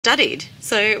studied.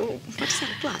 So what does that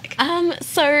look like?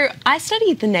 So I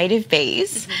studied the native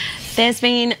bees. There's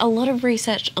been a lot of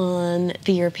research on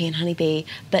the European honeybee,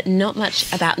 but not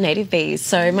much about native bees.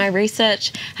 So my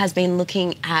research has been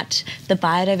looking at the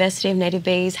biodiversity of native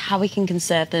bees, how we can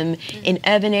conserve them in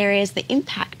urban areas, the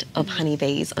impact of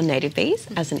honeybees on native bees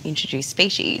as an introduced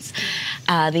species,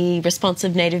 the response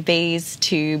of native bees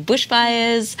to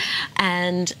bushfires,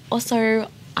 and also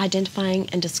identifying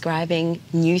and describing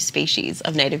new species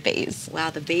of native bees.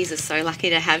 Wow, the bees are so lucky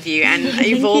to have you. And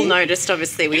you've all noticed,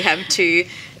 obviously, we have two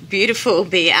beautiful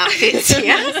bee outfits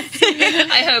here.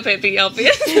 I hope it be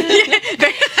obvious.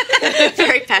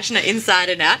 Very passionate inside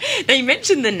and out. Now, you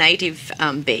mentioned the native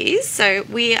bees, so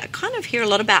we kind of hear a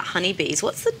lot about honeybees.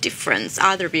 What's the difference?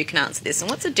 Either of you can answer this. And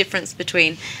what's the difference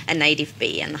between a native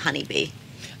bee and the honeybee?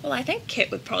 Well, I think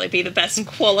Kit would probably be the best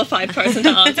qualified person to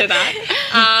answer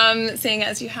that, seeing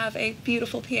as you have a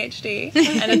beautiful PhD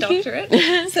and a doctorate.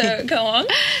 So go on.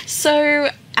 So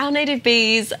our native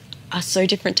bees are so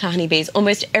different to honeybees.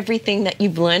 Almost everything that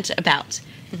you've learnt about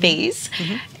bees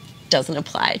doesn't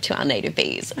apply to our native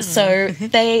bees. So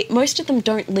most of them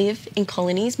don't live in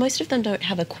colonies. Most of them don't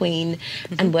have a queen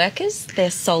and workers. They're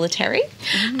solitary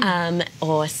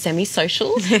or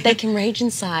semi-social. They can range in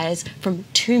size from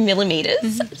 2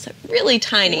 millimeters, so really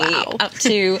tiny, up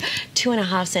to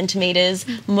 2.5 centimeters.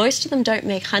 Most of them don't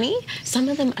make honey. Some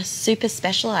of them are super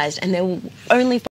specialized and they're only